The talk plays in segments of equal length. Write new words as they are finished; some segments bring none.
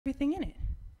everything in it.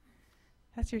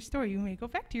 That's your story. You may go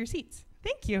back to your seats.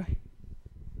 Thank you.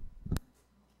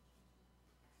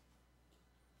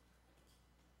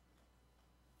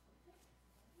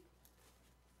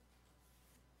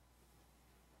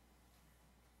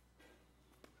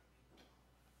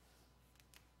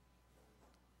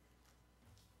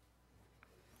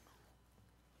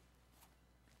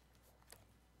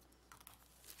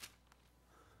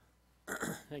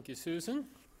 Thank you, Susan.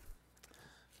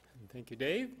 And thank you,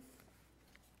 Dave.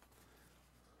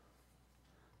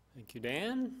 Thank you,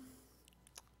 Dan.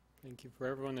 Thank you for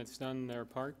everyone that's done their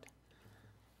part.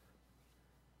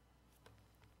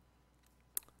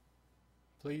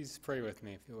 Please pray with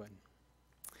me if you would.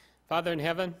 Father in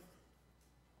heaven,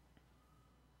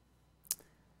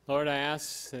 Lord, I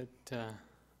ask that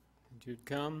you'd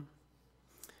come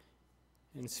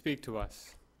and speak to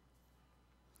us.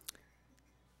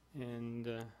 And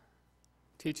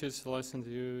teach us the lessons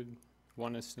you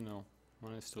want us to know,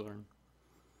 want us to learn.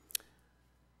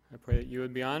 I pray that you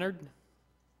would be honored.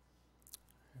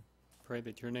 I pray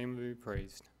that your name would be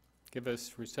praised. Give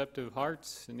us receptive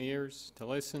hearts and ears to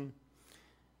listen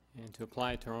and to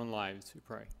apply it to our own lives, we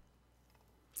pray.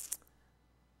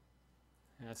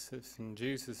 I ask this in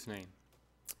Jesus' name.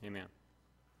 Amen.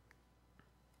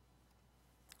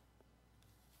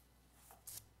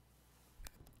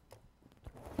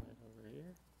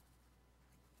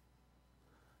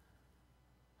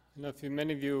 I don't know if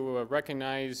many of you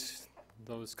recognize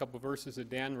those couple verses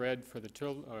that Dan read for the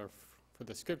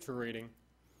scripture reading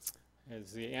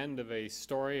as the end of a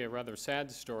story, a rather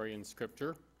sad story in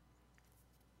Scripture.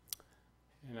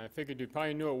 And I figured you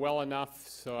probably knew it well enough,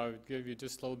 so I would give you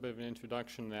just a little bit of an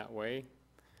introduction that way.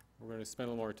 We're going to spend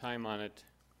a little more time on it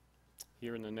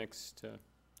here in the next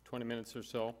 20 minutes or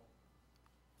so.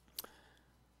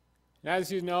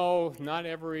 As you know, not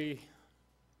every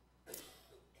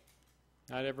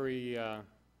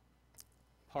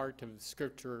part of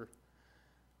Scripture,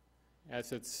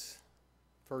 as it's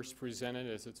first presented,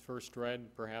 as it's first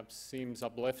read, perhaps seems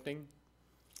uplifting.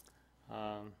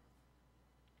 At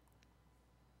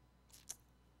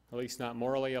least not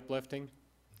morally uplifting.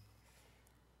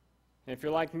 And if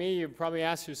you're like me, you probably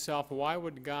ask yourself, why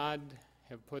would God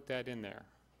have put that in there?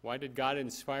 Why did God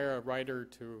inspire a writer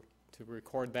to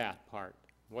record that part?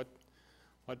 What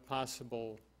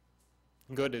possible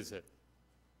good is it?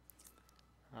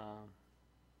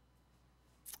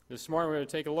 This morning we're going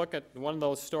to take a look at one of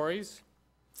those stories.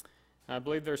 I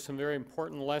believe there's some very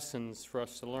important lessons for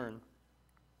us to learn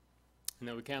and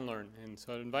that we can learn. And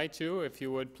so I'd invite you, if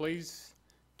you would please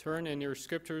turn in your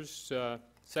scriptures 2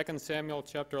 Samuel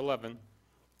chapter 11.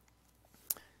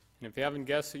 And if you haven't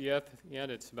guessed it yet,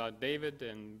 it's about David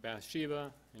and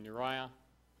Bathsheba and Uriah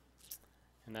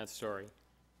and that story.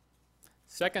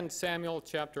 2 Samuel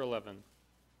chapter 11.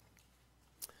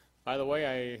 By the way,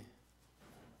 I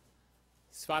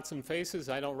spot some faces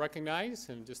I don't recognize,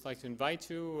 and just like to invite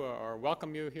you or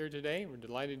welcome you here today. We're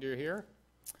delighted you're here.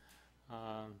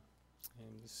 And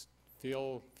just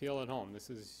feel at home. This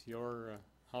is your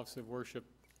house of worship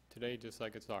today, just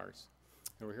like it's ours.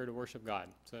 And we're here to worship God.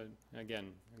 So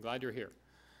again, I'm glad you're here.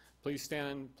 Please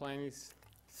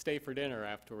stay for dinner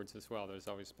afterwards as well. There's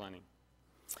always plenty.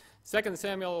 2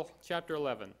 Samuel chapter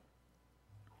 11.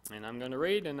 And I'm going to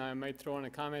read, and I might throw in a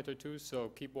comment or two, so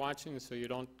keep watching so you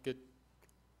don't get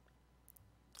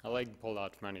a leg pulled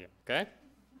out from under you, okay?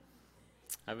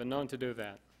 I've been known to do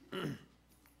that.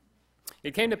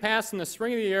 It came to pass in the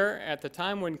spring of the year, at the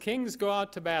time when kings go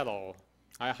out to battle.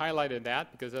 I highlighted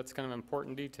that because that's kind of an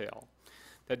important detail.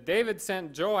 That David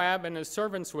sent Joab and his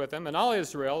servants with him and all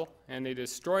Israel, and they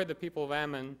destroyed the people of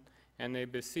Ammon, and they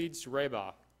besieged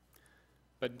Rabbah.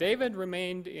 But David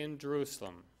remained in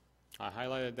Jerusalem. I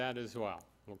highlighted that as well.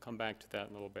 We'll come back to that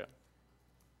in a little bit.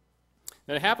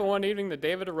 Then it happened one evening that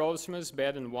David arose from his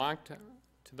bed and walked on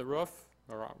the roof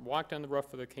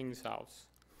of the king's house.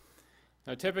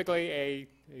 Now typically a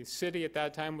city at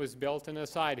that time was built in a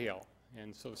side hill.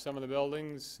 And so some of the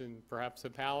buildings and perhaps the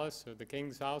palace or the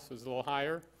king's house was a little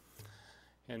higher.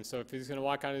 And so if he's going to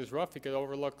walk on his roof, he could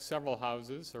overlook several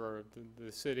houses or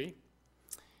the city.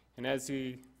 And as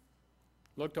he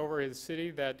looked over his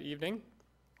city that evening,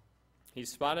 he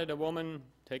spotted a woman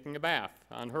taking a bath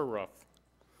on her roof.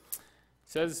 It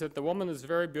says that the woman is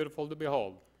very beautiful to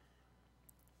behold.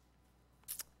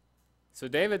 So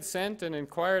David sent and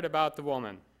inquired about the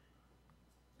woman.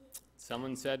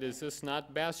 Someone said, "Is this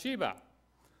not Bathsheba,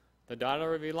 the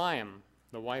daughter of Eliam,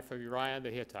 the wife of Uriah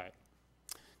the Hittite?"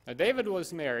 Now David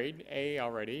was married,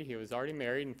 already. He was already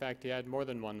married. In fact, he had more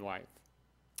than one wife.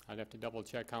 I'd have to double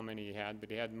check how many he had, but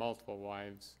he had multiple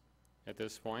wives at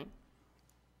this point.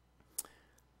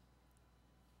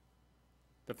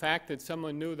 The fact that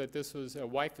someone knew that this was a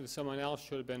wife of someone else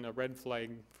should have been a red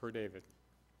flag for David,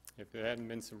 if there hadn't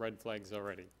been some red flags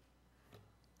already.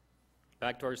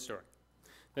 Back to our story.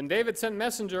 Then David sent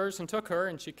messengers and took her,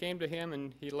 and she came to him,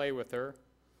 and he lay with her,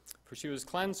 for she was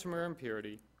cleansed from her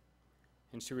impurity,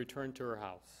 and she returned to her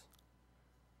house.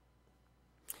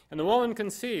 And the woman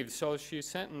conceived, so she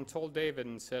sent and told David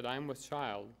and said, I am with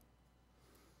child.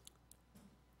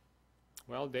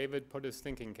 Well, David put his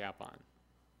thinking cap on.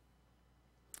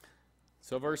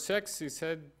 So verse 6, he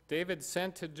said, David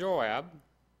sent to Joab,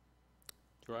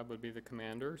 Joab would be the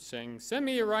commander, saying, send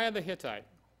me Uriah the Hittite.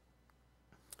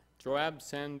 Joab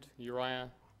sent Uriah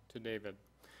to David.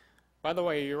 By the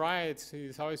way, Uriah,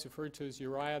 he's always referred to as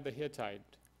Uriah the Hittite.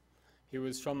 He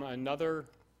was from another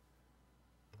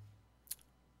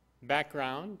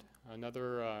background, in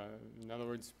other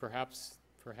words, perhaps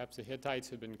the Hittites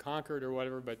had been conquered or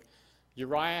whatever, but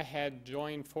Uriah had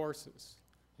joined forces.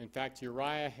 In fact,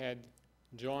 Uriah had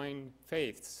joined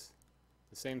faiths,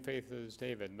 the same faith as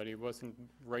David, but he wasn't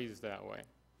raised that way.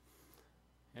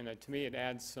 And to me, it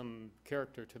adds some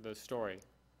character to the story,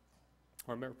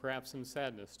 or perhaps some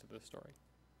sadness to the story.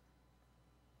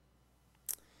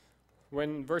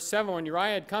 Verse 7, when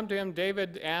Uriah had come to him,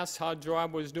 David asked how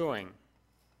Joab was doing,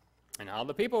 and how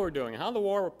the people were doing, how the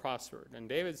war prospered. And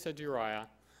David said to Uriah,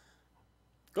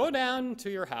 go down to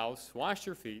your house, wash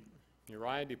your feet.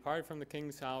 Uriah departed from the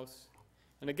king's house,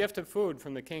 and a gift of food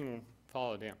from the king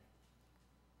followed him.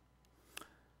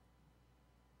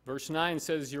 Verse 9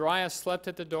 says, Uriah slept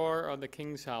at the door of the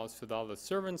king's house with all the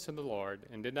servants of the Lord,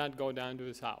 and did not go down to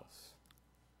his house.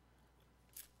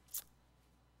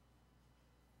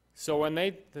 So when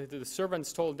the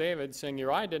servants told David, saying,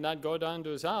 Uriah did not go down to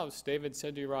his house, David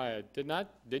said to Uriah,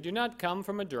 did you not come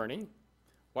from a journey?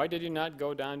 Why did you not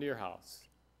go down to your house?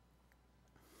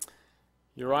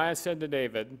 Uriah said to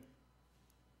David,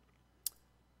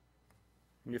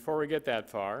 before we get that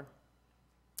far,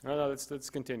 let's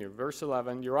continue. Verse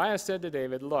 11, Uriah said to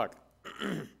David, look,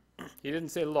 he didn't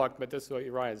say look, but this is what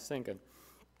Uriah is thinking.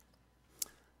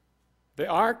 The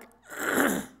ark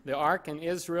and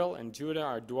Israel and Judah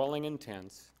are dwelling in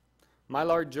tents. My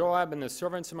lord Joab and the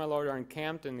servants of my lord are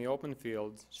encamped in the open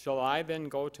fields. Shall I then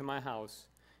go to my house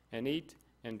and eat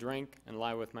and drink and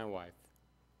lie with my wife?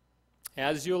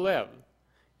 As you live,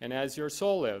 and as your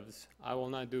soul lives, I will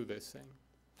not do this thing.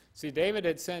 See, David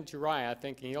had sent Uriah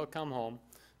thinking he'll come home,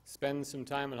 spend some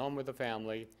time at home with the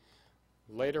family.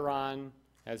 Later on,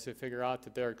 as they figure out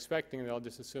that they're expecting, they'll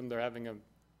just assume they're having a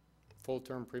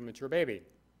full-term premature baby.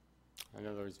 In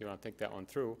other words, you don't think that one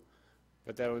through.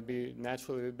 But that would be,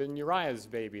 naturally, have been Uriah's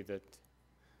baby that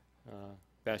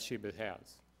Bathsheba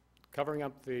has, covering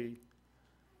up the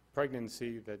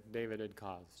pregnancy that David had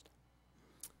caused.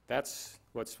 That's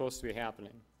what's supposed to be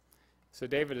happening. So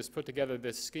David has put together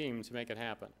this scheme to make it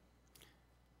happen.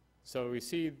 So we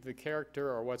see the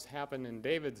character or what's happened in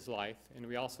David's life, and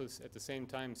we also at the same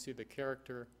time see the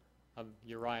character of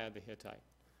Uriah the Hittite.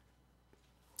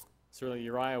 Certainly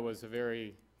Uriah was a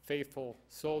very faithful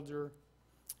soldier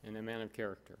and a man of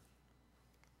character.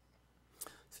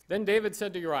 Then David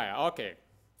said to Uriah, okay,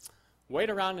 wait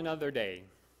around another day.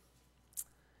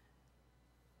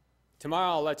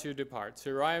 Tomorrow I'll let you depart. So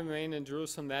Uriah remained in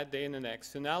Jerusalem that day and the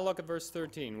next. So now look at verse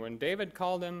 13. When David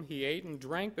called him, he ate and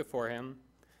drank before him,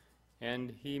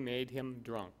 and he made him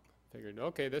drunk. Figured,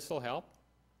 okay, this will help.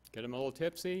 Get him a little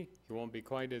tipsy. He won't be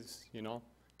quite as,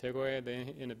 take away the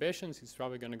inhibitions. He's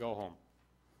probably going to go home.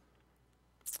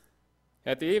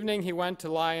 At the evening he went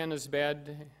to lie in his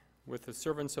bed with the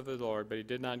servants of the Lord, but he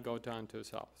did not go down to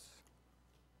his house.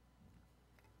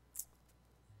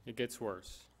 It gets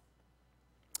worse.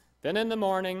 Then in the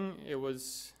morning it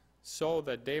was so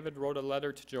that David wrote a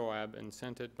letter to Joab and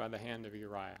sent it by the hand of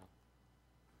Uriah.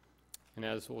 And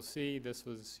as we'll see, this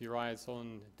was Uriah's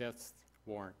own death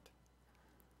warrant.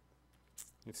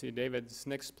 You see, David's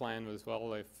next plan was,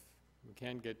 well, if we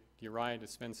can't get Uriah to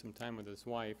spend some time with his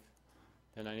wife,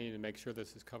 then I need to make sure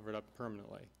this is covered up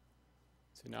permanently.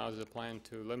 So now is a plan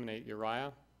to eliminate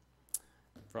Uriah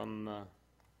from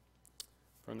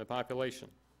the population.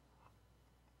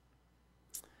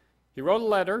 He wrote a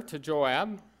letter to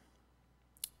Joab,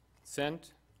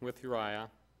 sent with Uriah,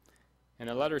 and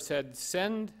the letter said,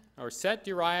 set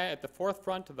Uriah at the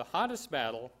forefront of the hottest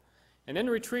battle, and then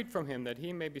retreat from him, that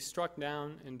he may be struck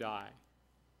down and die.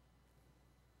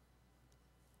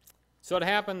 So it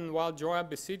happened while Joab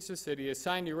besieged the city, he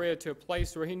assigned Uriah to a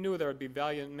place where he knew there would be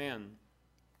valiant men.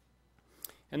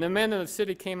 And the men of the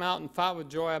city came out and fought with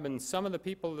Joab, and some of the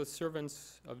people of the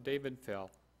servants of David fell.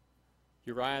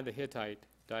 Uriah the Hittite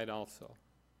died also.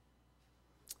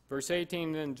 Verse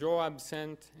 18, then Joab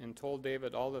sent and told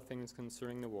David all the things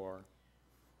concerning the war.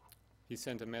 he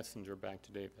sent a messenger back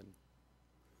to David.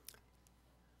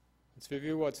 Let's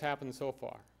review what's happened so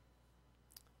far.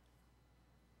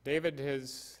 David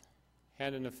has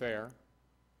had an affair.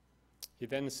 He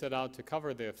then set out to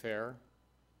cover the affair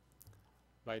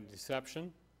by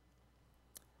deception.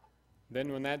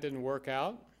 Then when that didn't work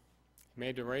out, he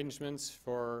made arrangements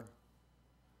for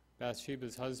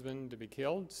Bathsheba's husband to be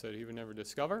killed so that he would never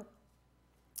discover.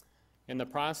 In the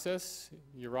process,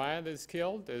 Uriah is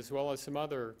killed, as well as some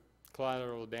other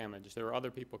collateral damage. There were other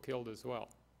people killed as well.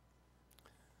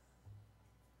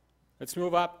 Let's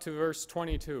move up to verse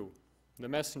 22. The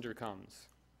messenger comes.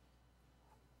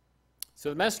 So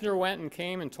the messenger went and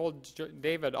came and told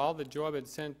David all that Joab had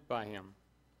sent by him.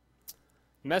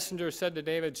 The messenger said to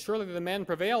David, "Surely the men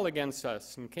prevailed against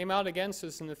us and came out against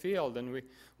us in the field, and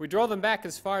we drove them back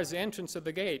as far as the entrance of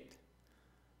the gate.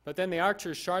 But then the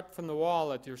archers shot from the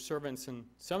wall at your servants, and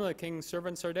some of the king's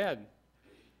servants are dead.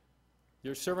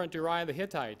 Your servant Uriah the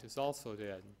Hittite is also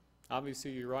dead."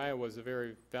 Obviously, Uriah was a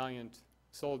very valiant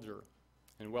soldier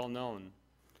and well known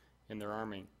in their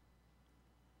army.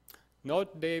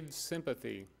 Note David's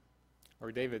sympathy.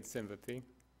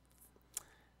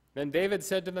 Then David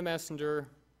said to the messenger,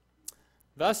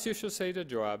 "Thus you shall say to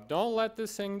Joab, don't let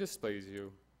this thing displease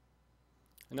you."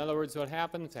 In other words, what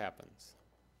happens, happens.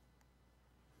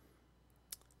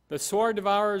 The sword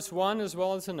devours one as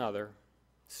well as another.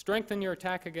 Strengthen your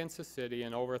attack against the city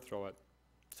and overthrow it.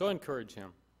 So encourage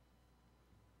him.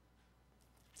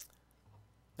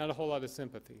 Not a whole lot of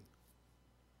sympathy.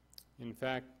 In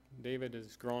fact, David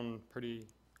has grown pretty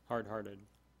hard-hearted.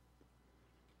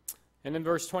 And in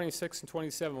verse 26 and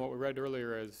 27, what we read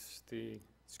earlier is the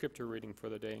scripture reading for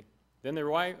the day. Then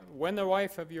when the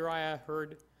wife of Uriah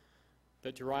heard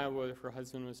that Uriah, her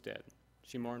husband, was dead,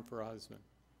 she mourned for her husband.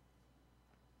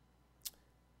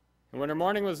 And when her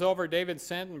mourning was over, David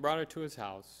sent and brought her to his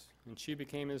house, and she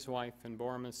became his wife and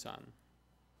bore him a son.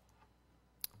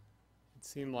 It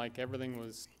seemed like everything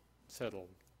was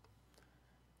settled.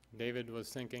 David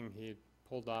was thinking he'd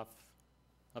pulled off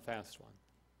a fast one.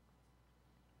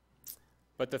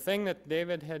 But the thing that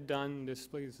David had done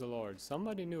displeased the Lord.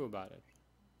 Somebody knew about it.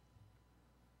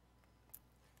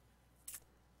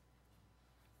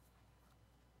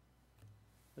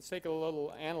 Let's take a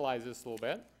little, analyze this a little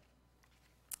bit.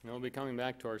 And we'll be coming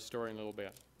back to our story in a little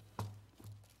bit.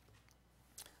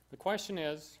 The question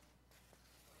is,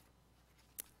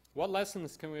 what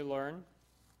lessons can we learn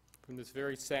from this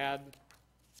very sad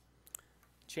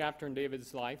chapter in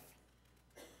David's life?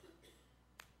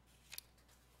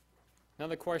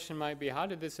 Another question might be, how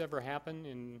did this ever happen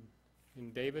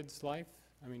in David's life?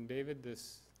 I mean, David,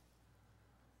 this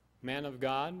man of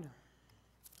God.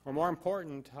 Or more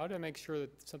important, how do I make sure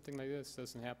that something like this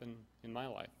doesn't happen in my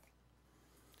life?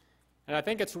 And I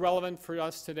think it's relevant for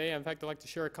us today. In fact, I'd like to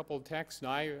share a couple of texts.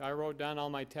 Now, I wrote down all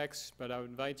my texts, but I would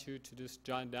invite you to just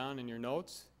jot down in your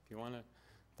notes. If you want to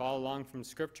follow along from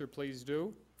Scripture, please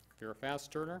do. If you're a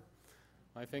fast turner,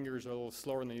 my fingers are a little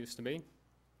slower than they used to be.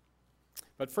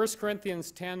 But 1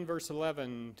 Corinthians 10, verse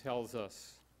 11 tells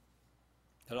us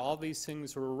that all these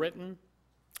things were written,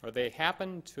 or they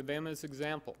happened to them as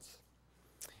examples.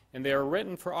 And they are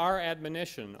written for our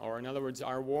admonition, or in other words,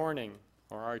 our warning,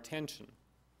 or our attention.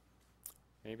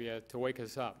 Maybe to wake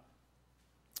us up.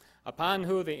 Upon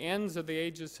who the ends of the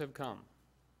ages have come.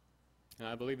 And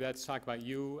I believe that's talking about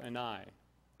you and I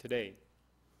today.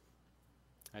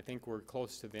 I think we're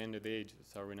close to the end of the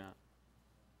ages, are we not?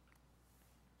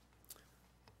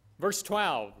 Verse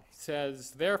 12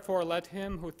 says, "Therefore let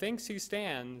him who thinks he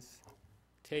stands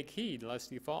take heed lest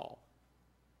he fall."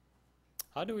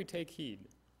 How do we take heed?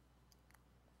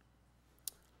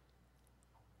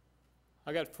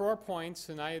 I got 4 points,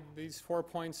 and these 4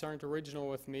 points aren't original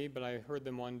with me, but I heard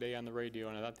them one day on the radio,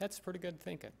 and I thought, that's pretty good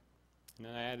thinking. And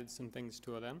then I added some things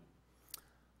to them.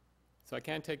 So I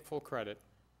can't take full credit.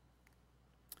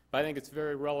 But I think it's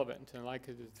very relevant, and I'd like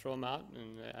to throw them out.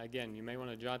 And again, you may want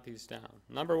to jot these down.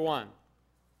 Number 1,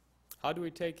 how do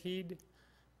we take heed?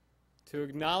 To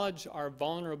acknowledge our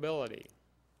vulnerability.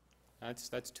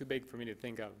 That's too big for me to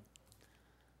think of.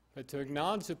 But to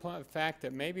acknowledge the fact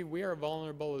that maybe we are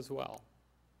vulnerable as well.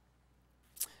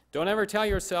 Don't ever tell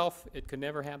yourself, it could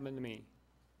never happen to me.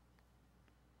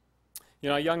 You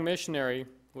know, a young missionary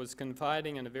was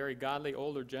confiding in a very godly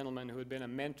older gentleman who had been a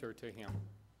mentor to him.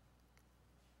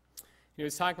 He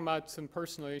was talking about some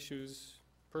personal issues,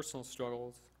 personal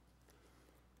struggles.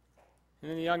 And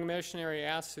then the young missionary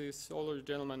asked this older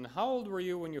gentleman, "How old were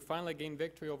you when you finally gained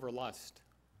victory over lust?"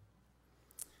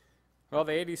 Well,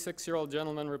 the 86-year-old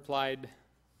gentleman replied,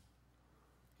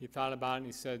 he thought about it and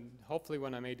he said, "Hopefully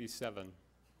when I'm 87.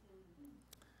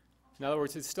 In other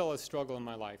words, it's still a struggle in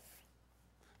my life.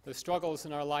 The struggles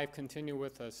in our life continue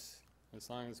with us as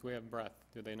long as we have breath,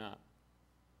 do they not?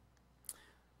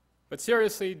 But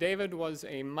seriously, David was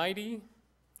a mighty,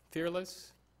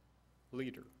 fearless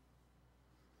leader.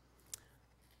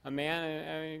 A man,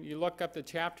 I mean, you look up the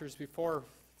chapters before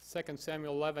 2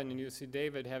 Samuel 11 and you see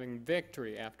David having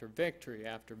victory after victory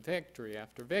after victory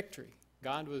after victory.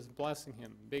 God was blessing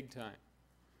him big time.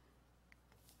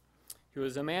 He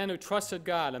was a man who trusted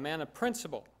God, a man of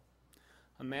principle,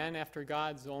 a man after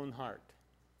God's own heart.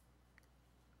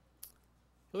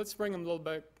 So let's bring him a little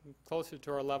bit closer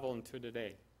to our level into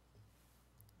today.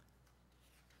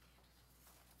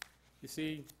 You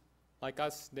see, like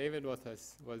us, David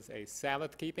was a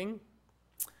Sabbath-keeping,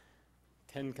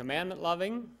 Ten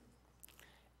Commandment-loving,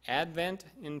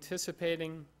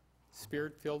 Advent-anticipating,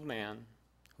 Spirit-filled man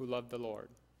who loved the Lord.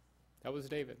 That was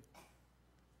David.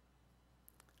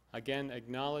 Again,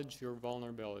 acknowledge your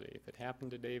vulnerability. If it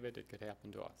happened to David, it could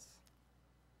happen to us.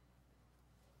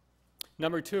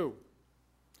 Number 2,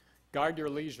 guard your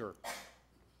leisure.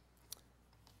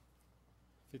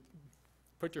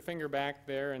 Put your finger back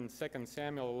there in 2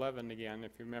 Samuel 11 again,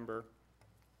 if you remember.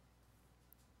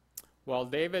 While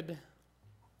David,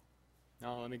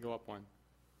 no, let me go up one.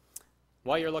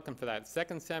 While you're looking for that,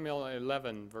 2 Samuel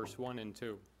 11, verse 1 and 2.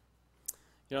 You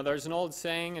know, there's an old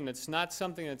saying, and it's not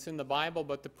something that's in the Bible,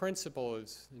 but the principle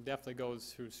definitely goes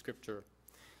through Scripture.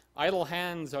 Idle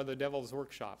hands are the devil's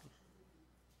workshop.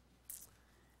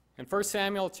 And 1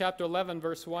 Samuel chapter 11,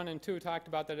 verse 1 and 2 talked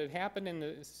about that it happened in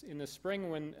the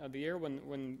spring of the year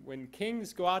when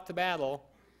kings go out to battle,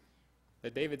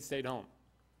 that David stayed home.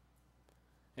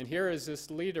 And here is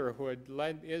this leader who had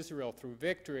led Israel through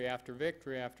victory after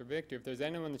victory after victory. If there's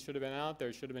anyone that should have been out there,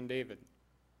 it should have been David.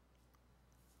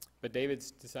 But David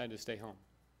decided to stay home.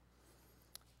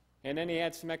 And then he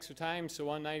had some extra time, so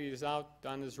one night he's out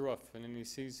on his roof, and then he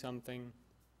sees something.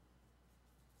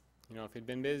 You know, if he'd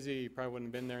been busy, he probably wouldn't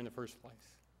have been there in the first place.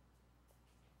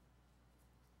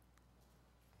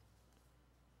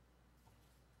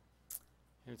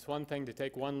 And it's one thing to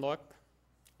take one look.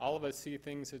 All of us see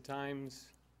things at times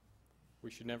we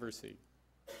should never see.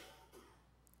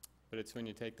 But it's when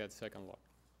you take that second look,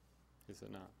 is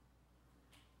it not?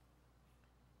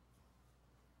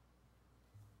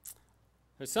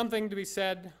 There's something to be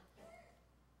said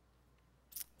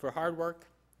for hard work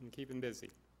and keeping busy.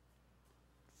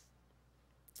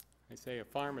 They say a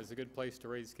farm is a good place to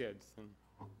raise kids, and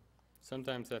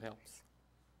sometimes that helps.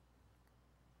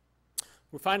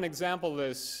 We find an example of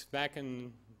this back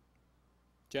in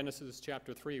Genesis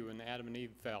chapter 3 when Adam and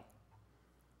Eve fell.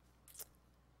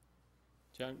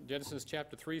 Genesis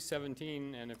chapter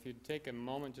 3:17, and if you take a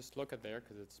moment, just look at there,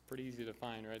 because it's pretty easy to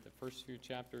find, right? The first few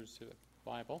chapters of the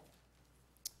Bible.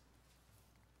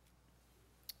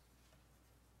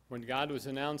 When God was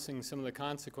announcing some of the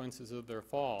consequences of their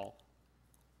fall,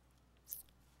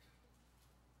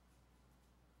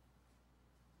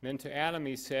 then to Adam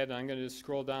he said, and I'm going to just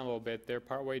scroll down a little bit there,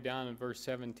 partway down in verse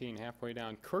 17, halfway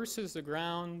down, curses the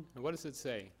ground, and what does it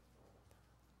say?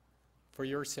 For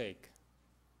your sake.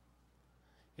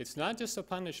 It's not just a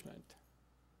punishment,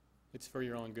 it's for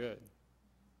your own good.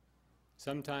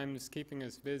 Sometimes keeping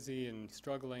us busy and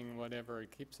struggling, whatever,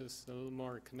 it keeps us a little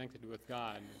more connected with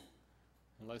God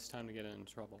and less time to get in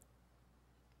trouble.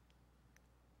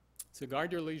 So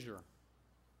guard your leisure.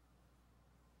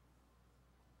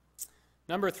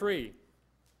 Number 3,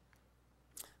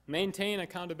 maintain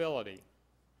accountability.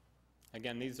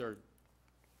 Again, these are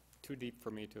too deep for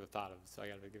me to have thought of, so I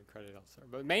got to give credit elsewhere.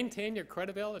 But maintain your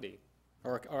credibility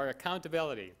or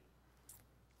accountability.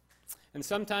 And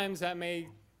sometimes that may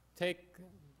take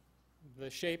the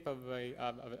shape of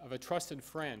a trusted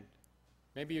friend.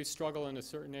 Maybe you struggle in a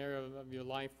certain area of your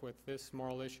life with this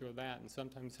moral issue or that, and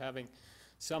sometimes having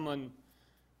someone,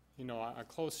 you know, a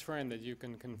close friend that you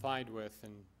can confide with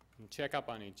and check up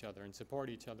on each other and support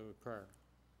each other with prayer.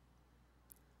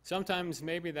 Sometimes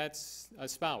maybe that's a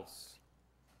spouse.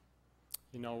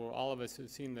 You know, all of us have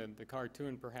seen the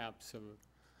cartoon perhaps of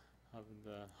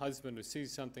the husband who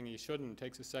sees something he shouldn't,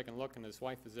 takes a second look, and his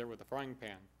wife is there with a frying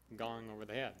pan going over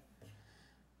the head.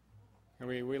 And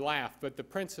we laugh, but the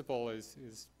principle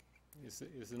is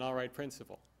an all right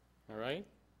principle, all right?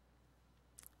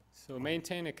 So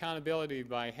maintain accountability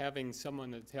by having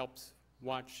someone that helps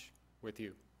watch with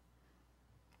you.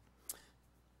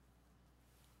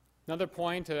 Another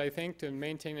point that I think to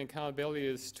maintain accountability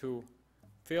is to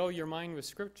fill your mind with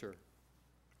Scripture.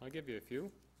 I'll give you a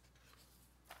few.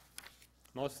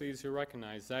 Most of these you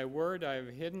recognize. Thy word I have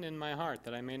hidden in my heart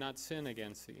that I may not sin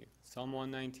against thee. Psalm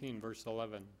 119, verse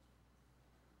 11.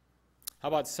 How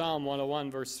about Psalm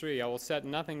 101, verse 3? I will set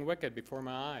nothing wicked before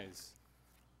my eyes.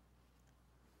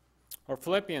 Or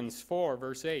Philippians 4,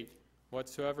 verse 8,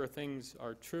 whatsoever things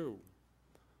are true,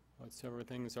 whatsoever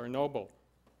things are noble,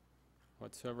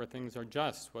 whatsoever things are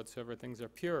just, whatsoever things are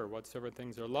pure, whatsoever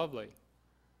things are lovely,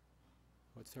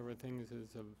 whatsoever things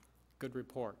is of good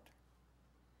report.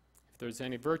 If there's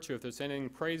any virtue, if there's anything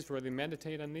praiseworthy,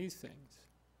 meditate on these things.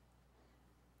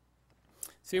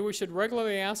 See, we should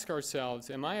regularly ask ourselves,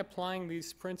 am I applying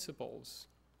these principles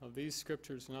of these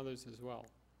scriptures and others as well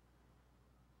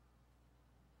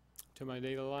to my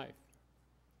daily life?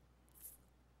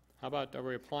 How about, are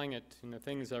we applying it in the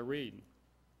things I read,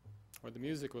 or the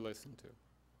music we listen to,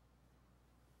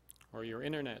 or your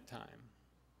internet time,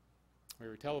 or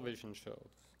your television shows,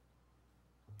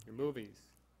 your movies,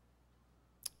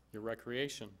 your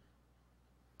recreation,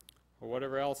 or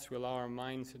whatever else we allow our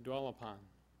minds to dwell upon?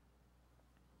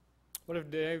 What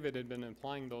if David had been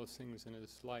applying those things in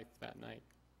his life that night?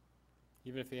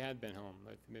 Even if he had been home,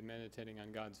 if he'd been meditating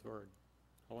on God's word.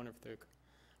 I wonder if the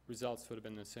results would have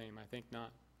been the same. I think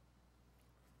not.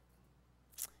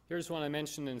 Here's one I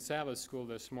mentioned in Sabbath school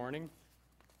this morning.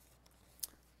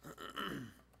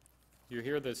 You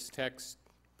hear this text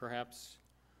perhaps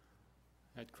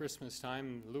at Christmas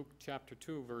time. Luke chapter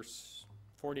 2, verse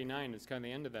 49 is kind of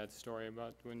the end of that story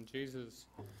about when Jesus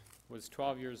was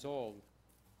 12 years old.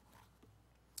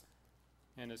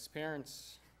 And his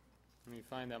parents, let me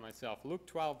find that myself. Luke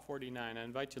 12:49. I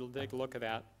invite you to take a look at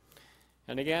that.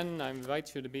 And again, I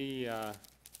invite you to be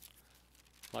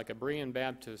like a Berean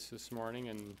Baptist this morning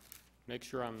and make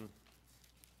sure I'm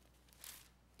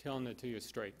telling it to you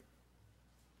straight.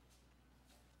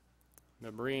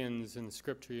 The Bereans in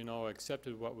Scripture, you know,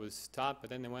 accepted what was taught,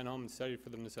 but then they went home and studied for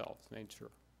themselves, made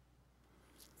sure.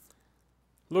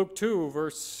 Luke 2,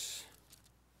 verse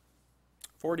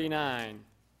 49.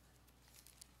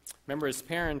 Remember, his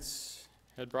parents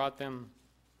had brought them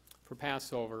for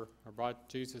Passover, or brought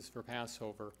Jesus for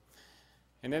Passover.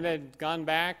 And then they'd gone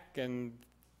back, and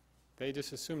they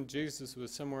just assumed Jesus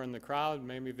was somewhere in the crowd,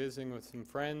 maybe visiting with some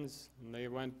friends. And they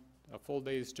went a full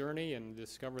day's journey and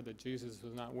discovered that Jesus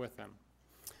was not with them.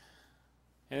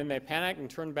 And then they panicked and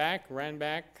turned back, ran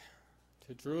back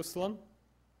to Jerusalem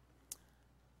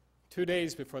 2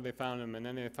 days before they found him, and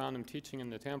then they found him teaching in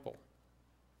the temple.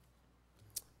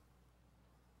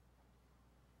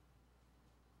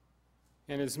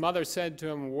 And his mother said to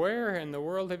him, "Where in the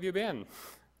world have you been?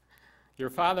 Your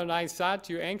father and I sought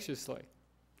you anxiously."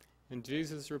 And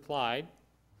Jesus replied,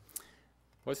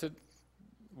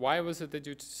 "Why was it that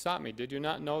you sought me? Did you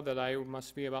not know that I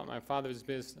must be about my Father's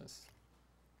business?"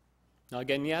 Now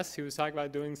again, yes, he was talking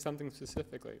about doing something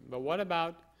specifically. But what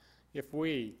about if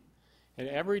we, in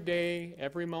every day,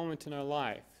 every moment in our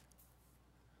life,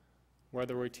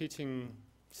 whether we're teaching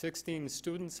 16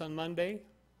 students on Monday,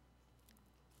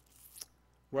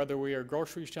 whether we are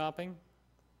grocery shopping,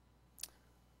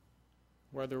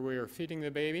 whether we are feeding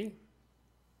the baby,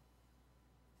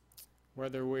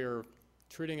 whether we are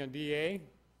treating a DA,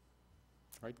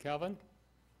 right, Calvin?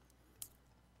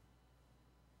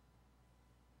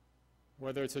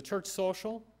 Whether it's a church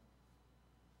social,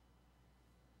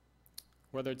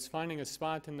 whether it's finding a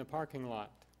spot in the parking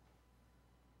lot.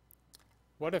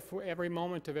 What if every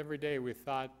moment of every day we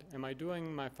thought, am I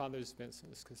doing my Father's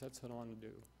business? Because that's what I want to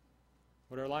do.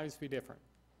 Would our lives be different?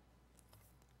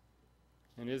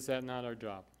 And is that not our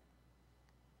job?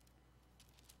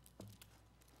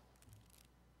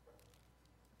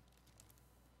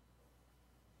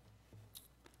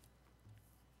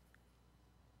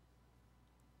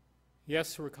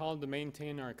 Yes, we're called to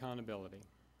maintain our accountability.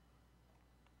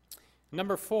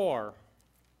 Number 4,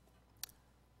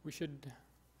 we should,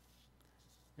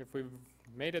 if we've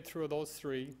made it through those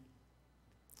 3,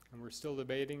 and we're still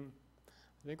debating,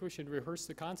 I think we should rehearse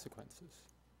the consequences.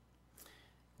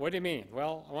 What do you mean?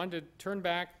 Well, I wanted to turn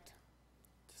back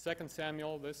to 2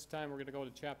 Samuel. This time we're going to go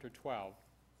to chapter 12.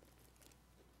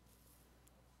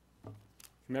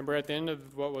 Remember at the end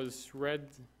of what was read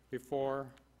before,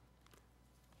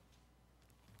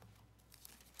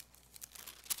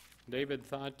 David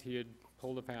thought he had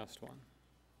pulled a fast one.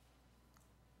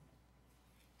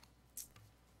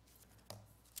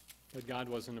 But God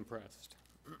wasn't impressed.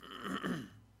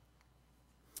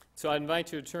 So I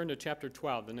invite you to turn to chapter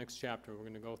 12, the next chapter. We're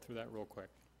going to go through that real quick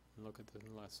and look at the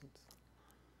lessons.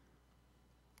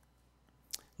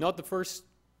 Note the first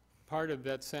part of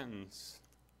that sentence.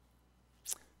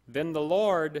 Then the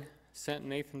Lord sent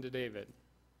Nathan to David.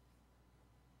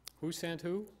 Who sent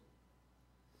who?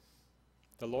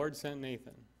 The Lord sent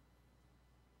Nathan.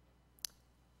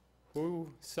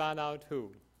 Who sought out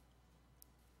who?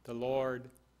 The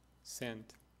Lord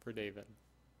sent for David.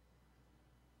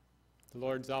 The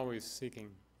Lord's always seeking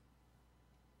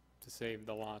to save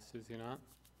the lost, is he not?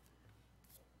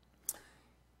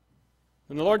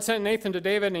 And the Lord sent Nathan to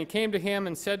David, and he came to him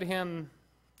and said to him,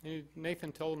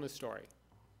 Nathan told him the story.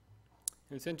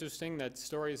 And it's interesting that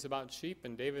story is about sheep,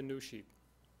 and David knew sheep.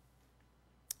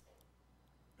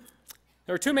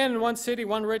 There were two men in one city,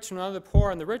 one rich and another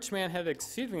poor, and the rich man had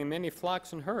exceedingly many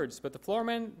flocks and herds, but the poor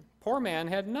man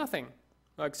had nothing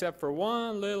except for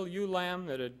one little ewe lamb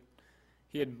that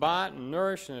he had bought and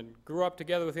nourished, and it grew up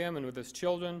together with him and with his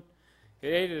children. He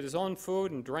ate his own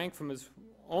food and drank from his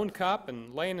own cup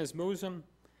and lay in his bosom.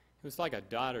 It was like a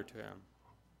daughter to him.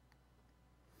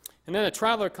 And then a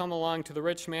traveler came along to the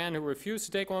rich man, who refused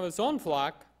to take one of his own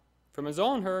flock from his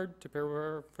own herd to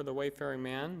prepare for the wayfaring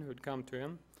man who had come to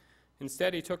him.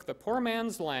 Instead, he took the poor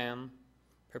man's lamb,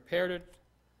 prepared it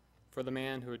for the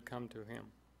man who had come to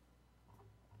him.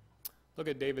 Look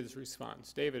at David's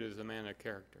response. David is a man of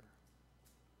character.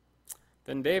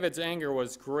 Then David's anger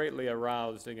was greatly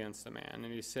aroused against the man,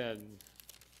 and he says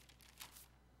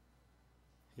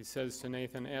to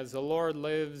Nathan, "As the Lord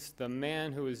lives, the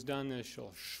man who has done this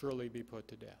shall surely be put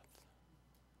to death.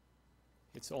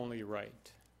 It's only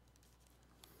right.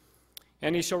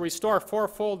 And he shall restore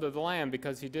fourfold to the lamb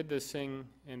because he did this thing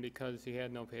and because he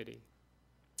had no pity."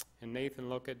 And Nathan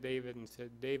looked at David and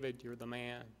said, "David, you're the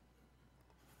man.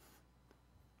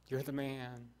 You're the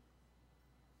man.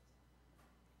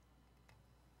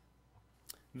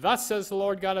 Thus says the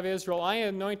Lord God of Israel, I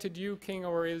anointed you king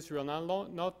over Israel." Now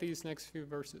note these next few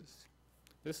verses.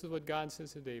 This is what God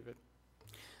says to David.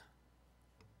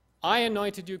 "I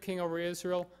anointed you king over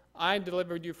Israel. I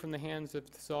delivered you from the hands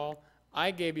of Saul.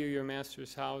 I gave you your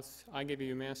master's house. I gave you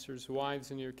your master's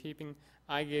wives in your keeping.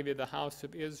 I gave you the house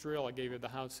of Israel. I gave you the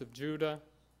house of Judah.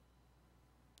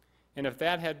 And if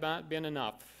that had not been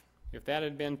enough, if that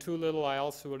had been too little, I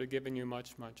also would have given you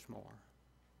much, much more."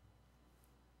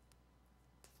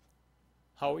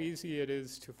 How easy it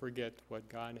is to forget what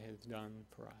God has done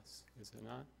for us, is it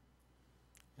not?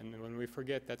 And when we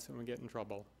forget, that's when we get in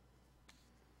trouble.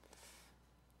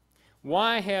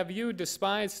 "Why have you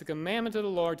despised the commandment of the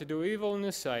Lord to do evil in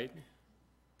his sight?"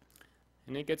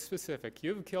 And it gets specific.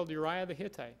 "You've killed Uriah the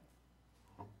Hittite."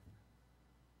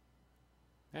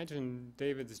 Imagine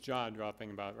David's jaw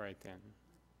dropping about right then.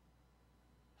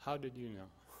 How did you know?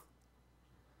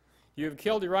 "You've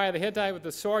killed Uriah the Hittite with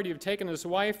the sword. You've taken his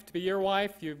wife to be your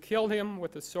wife. You've killed him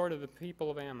with the sword of the people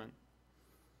of Ammon.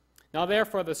 Now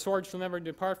therefore the sword shall never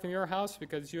depart from your house,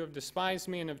 because you have despised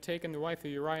me and have taken the wife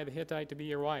of Uriah the Hittite to be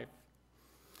your wife.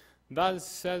 Thus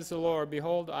says the Lord,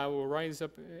 behold, I will raise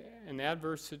up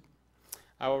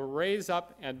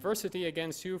adversity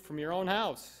against you from your own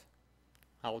house.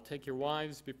 I will take your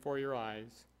wives before your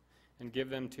eyes and give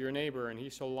them to your neighbor, and he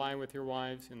shall lie with your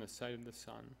wives in the sight of the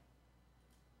sun.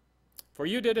 For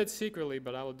you did it secretly,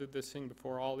 but I will do this thing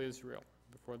before all Israel,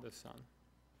 before the sun."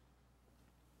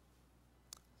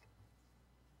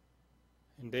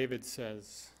 And David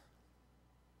says,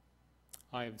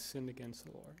 "I have sinned against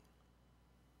the Lord."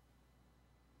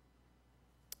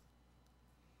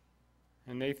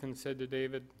 And Nathan said to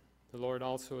David, "The Lord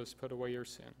also has put away your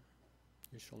sin.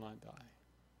 You shall not die."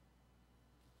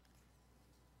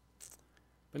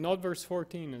 But note verse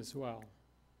 14 as well.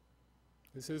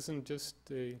 This isn't just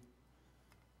a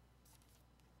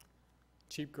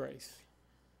cheap grace.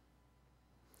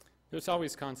 There's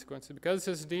always consequences. Because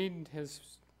of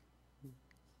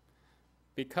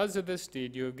this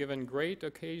deed you have given great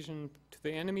occasion to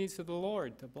the enemies of the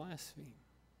Lord to blaspheme.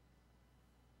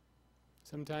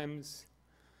 Sometimes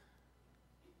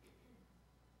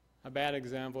a bad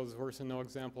example is worse than no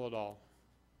example at all.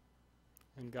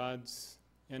 And God's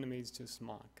enemies just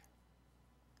mock.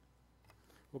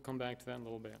 We'll come back to that in a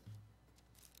little bit.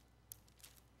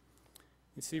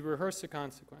 You see, rehearse the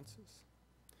consequences.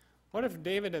 What if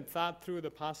David had thought through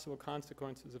the possible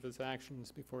consequences of his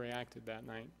actions before he acted that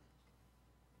night?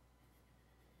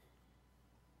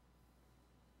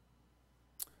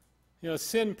 You know,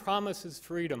 sin promises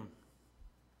freedom,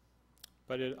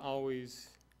 but it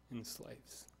always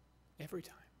enslaves. Every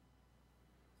time.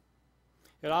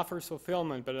 It offers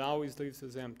fulfillment, but it always leaves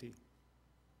us empty.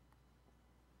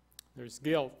 There's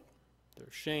guilt,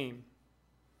 there's shame,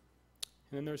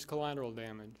 and then there's collateral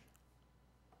damage.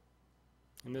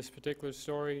 In this particular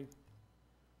story,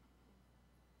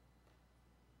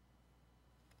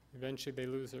 eventually they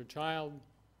lose their child.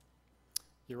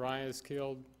 Uriah is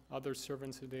killed. Other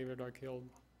servants of David are killed.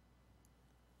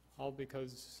 All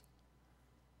because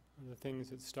of the things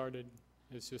that started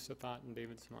as just a thought in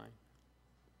David's mind.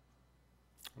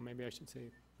 Or maybe I should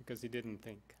say, because he didn't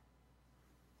think.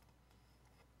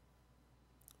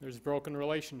 There's broken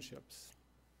relationships.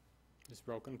 There's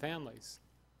broken families.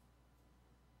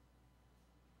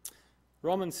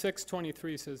 Romans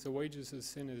 6:23 says the wages of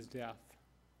sin is death.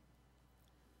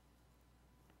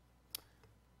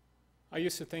 I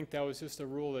used to think that was just a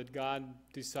rule that God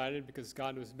decided because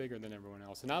God was bigger than everyone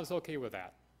else. And I was okay with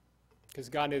that, because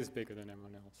God is bigger than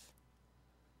everyone else.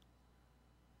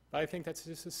 But I think that's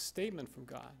just a statement from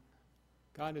God.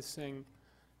 God is saying,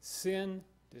 sin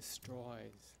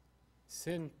destroys.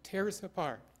 Sin tears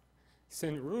apart.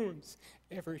 Sin ruins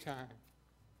every time.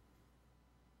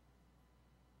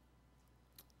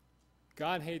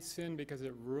 God hates sin because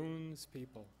it ruins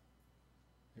people.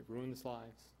 It ruins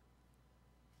lives.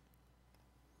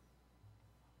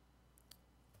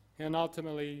 And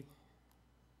ultimately,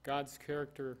 God's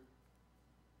character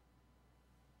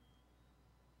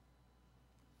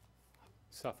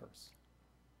suffers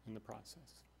in the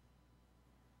process.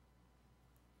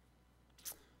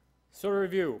 So to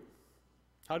review,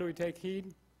 how do we take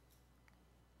heed?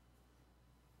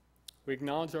 We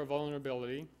acknowledge our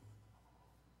vulnerability.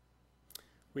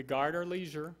 We guard our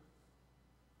leisure.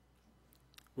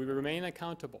 We remain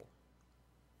accountable.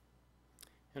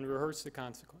 And rehearse the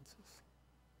consequences.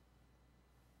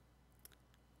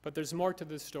 But there's more to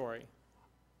this story.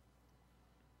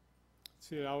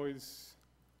 See, it always,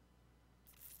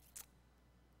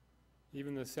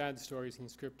 even the sad stories in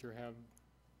Scripture have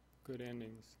good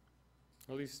endings.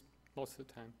 At least most of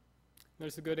the time.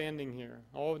 There's a good ending here.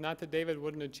 Oh, not that David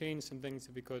wouldn't have changed some things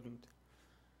if he couldn't.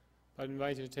 But I'd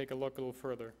invite you to take a look a little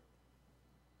further.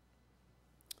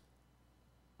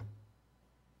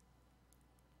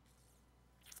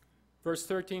 Verse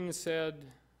 13 said,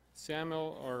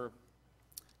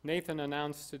 Nathan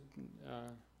announced it.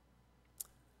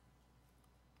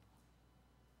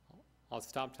 I'll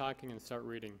stop talking and start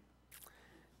reading.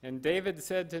 And David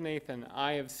said to Nathan,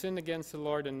 I have sinned against the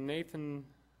Lord. And Nathan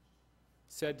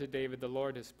said to David, the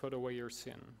Lord has put away your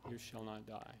sin. You shall not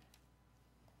die.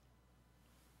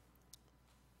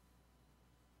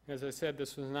 As I said,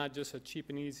 this was not just a cheap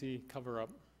and easy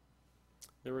cover-up.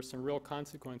 There were some real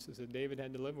consequences that David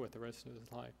had to live with the rest of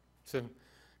his life.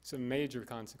 Some major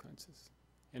consequences.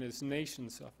 And his nation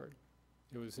suffered.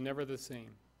 It was never the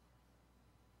same.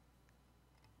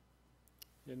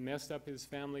 It messed up his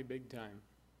family big time.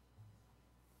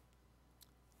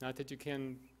 Not that you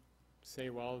can say,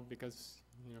 well, because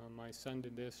my son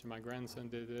did this or my grandson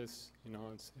did this,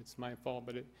 it's my fault,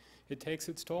 but it takes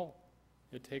its toll.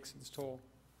 It takes its toll.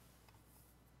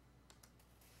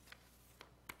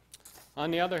 On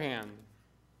the other hand,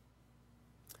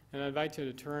 and I invite you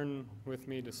to turn with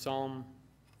me to Psalm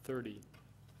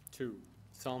 32.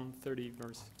 Psalm 30,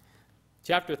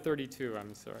 chapter 32,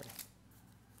 I'm sorry.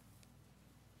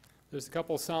 There's a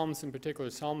couple Psalms in particular,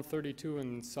 Psalm 32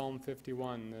 and Psalm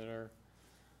 51, that are,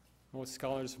 most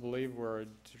scholars believe, were a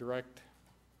direct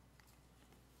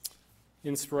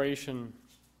inspiration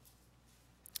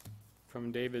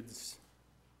from David's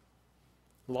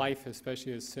life,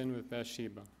 especially his sin with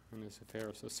Bathsheba and his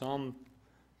affair. So Psalm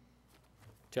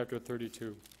chapter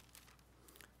 32.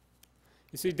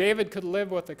 You see, David could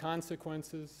live with the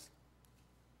consequences,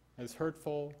 as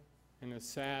hurtful and as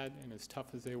sad and as tough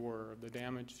as they were, of the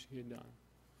damage he had done.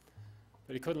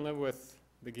 But he couldn't live with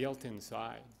the guilt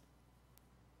inside.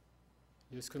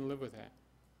 He just couldn't live with that.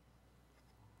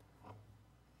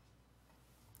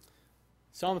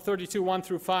 Psalm 32, 1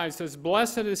 through 5 says,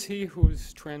 Blessed is he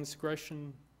whose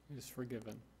transgression is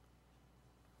forgiven,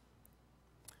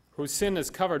 whose sin is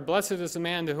covered. Blessed is the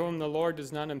man to whom the Lord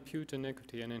does not impute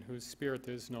iniquity, and in whose spirit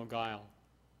there is no guile.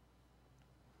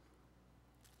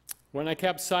 When I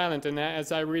kept silent, and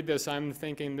as I read this, I'm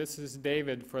thinking this is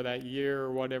David for that year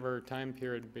or whatever time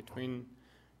period between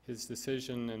his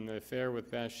decision and the affair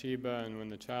with Bathsheba and when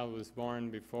the child was born,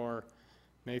 before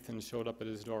Nathan showed up at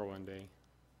his door one day.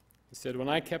 He said, when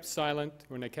I kept silent,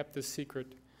 when I kept this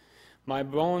secret, my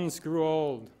bones grew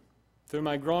old through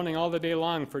my groaning all the day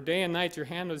long. For day and night your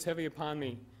hand was heavy upon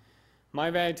me. My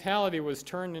vitality was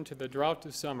turned into the drought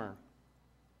of summer.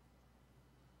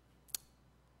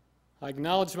 I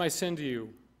acknowledged my sin to you,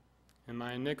 and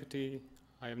my iniquity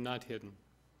I have not hidden.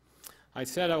 I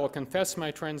said, I will confess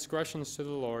my transgressions to the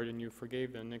Lord, and you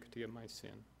forgave the iniquity of my sin.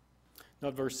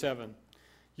 Now, verse 7.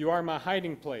 You are my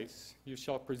hiding place. You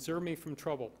shall preserve me from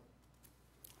trouble.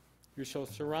 You shall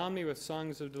surround me with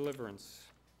songs of deliverance.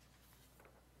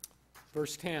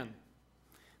 Verse 10.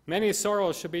 Many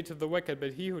sorrows shall be to the wicked,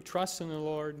 but he who trusts in the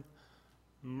Lord,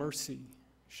 mercy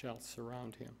shall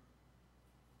surround him.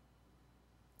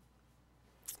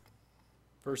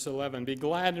 Verse 11, be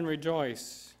glad and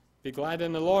rejoice. Be glad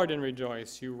in the Lord and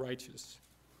rejoice, you righteous.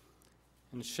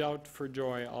 And shout for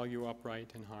joy, all you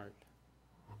upright in heart.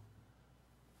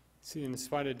 See, in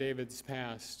spite of David's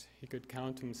past, he could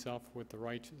count himself with the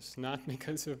righteous, not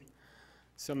because of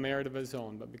some merit of his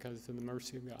own, but because of the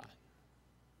mercy of God.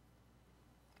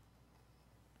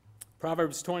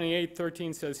 Proverbs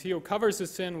 28:13 says, "He who covers a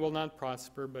sin will not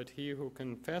prosper, but he who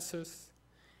confesses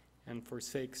and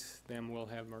forsakes them will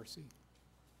have mercy."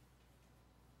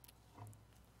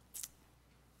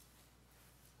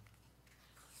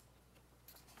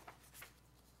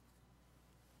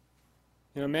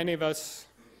 You know, many of us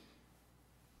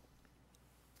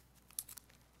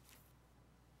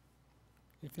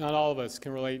if not all of us,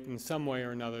 can relate in some way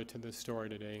or another to this story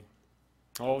today.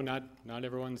 Oh, not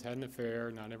everyone's had an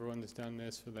affair, not everyone's done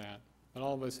this or that. But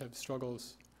all of us have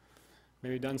struggles,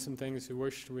 maybe done some things we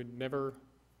wished we'd never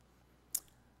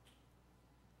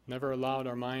allowed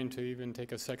our mind to even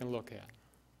take a second look at.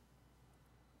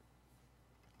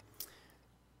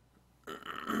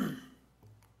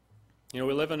 You know,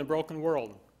 we live in a broken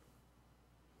world,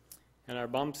 and our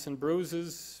bumps and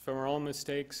bruises from our own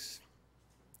mistakes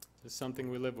is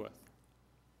something we live with.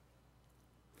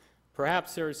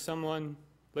 Perhaps there is someone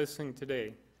listening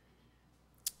today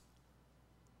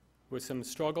with some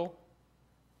struggle,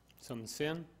 some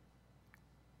sin,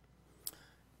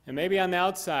 and maybe on the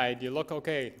outside you look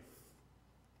okay,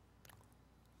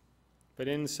 but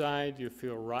inside you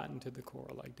feel rotten to the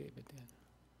core like David did.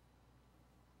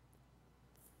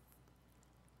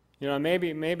 You know,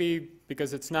 maybe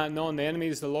because it's not known, the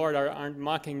enemies of the Lord aren't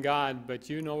mocking God, but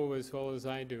you know as well as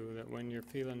I do that when you're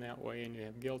feeling that way and you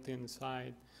have guilt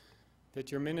inside,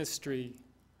 that your ministry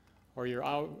or your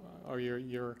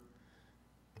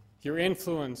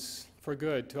influence for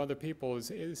good to other people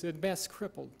is at best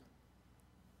crippled.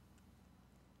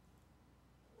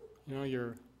 You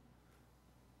know,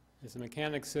 as the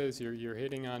mechanic says, you're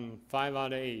hitting on 5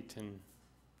 out of 8, and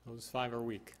those 5 are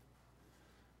weak.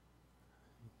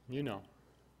 You know.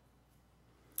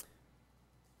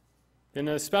 In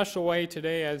a special way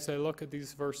today, as I look at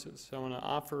these verses, I want to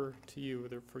offer to you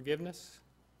their forgiveness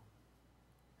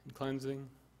and cleansing,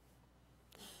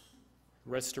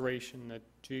 restoration that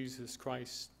Jesus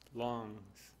Christ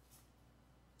longs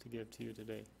to give to you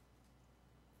today.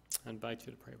 I invite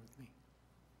you to pray with me.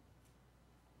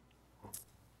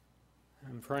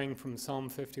 I'm praying from Psalm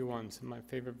 51, some of my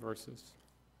favorite verses.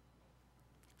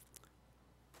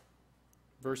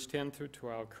 Verse 10 through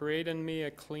 12, "Create in me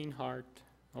a clean heart,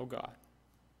 O God,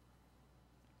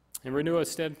 and renew a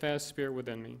steadfast spirit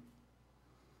within me.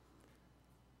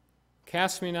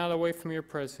 Cast me not away from your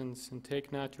presence, and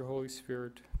take not your Holy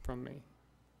Spirit from me.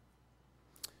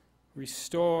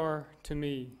 Restore to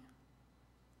me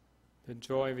the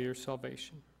joy of your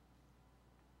salvation,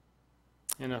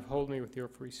 and uphold me with your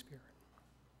free spirit."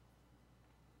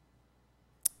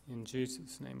 In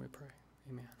Jesus' name we pray.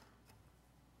 Amen.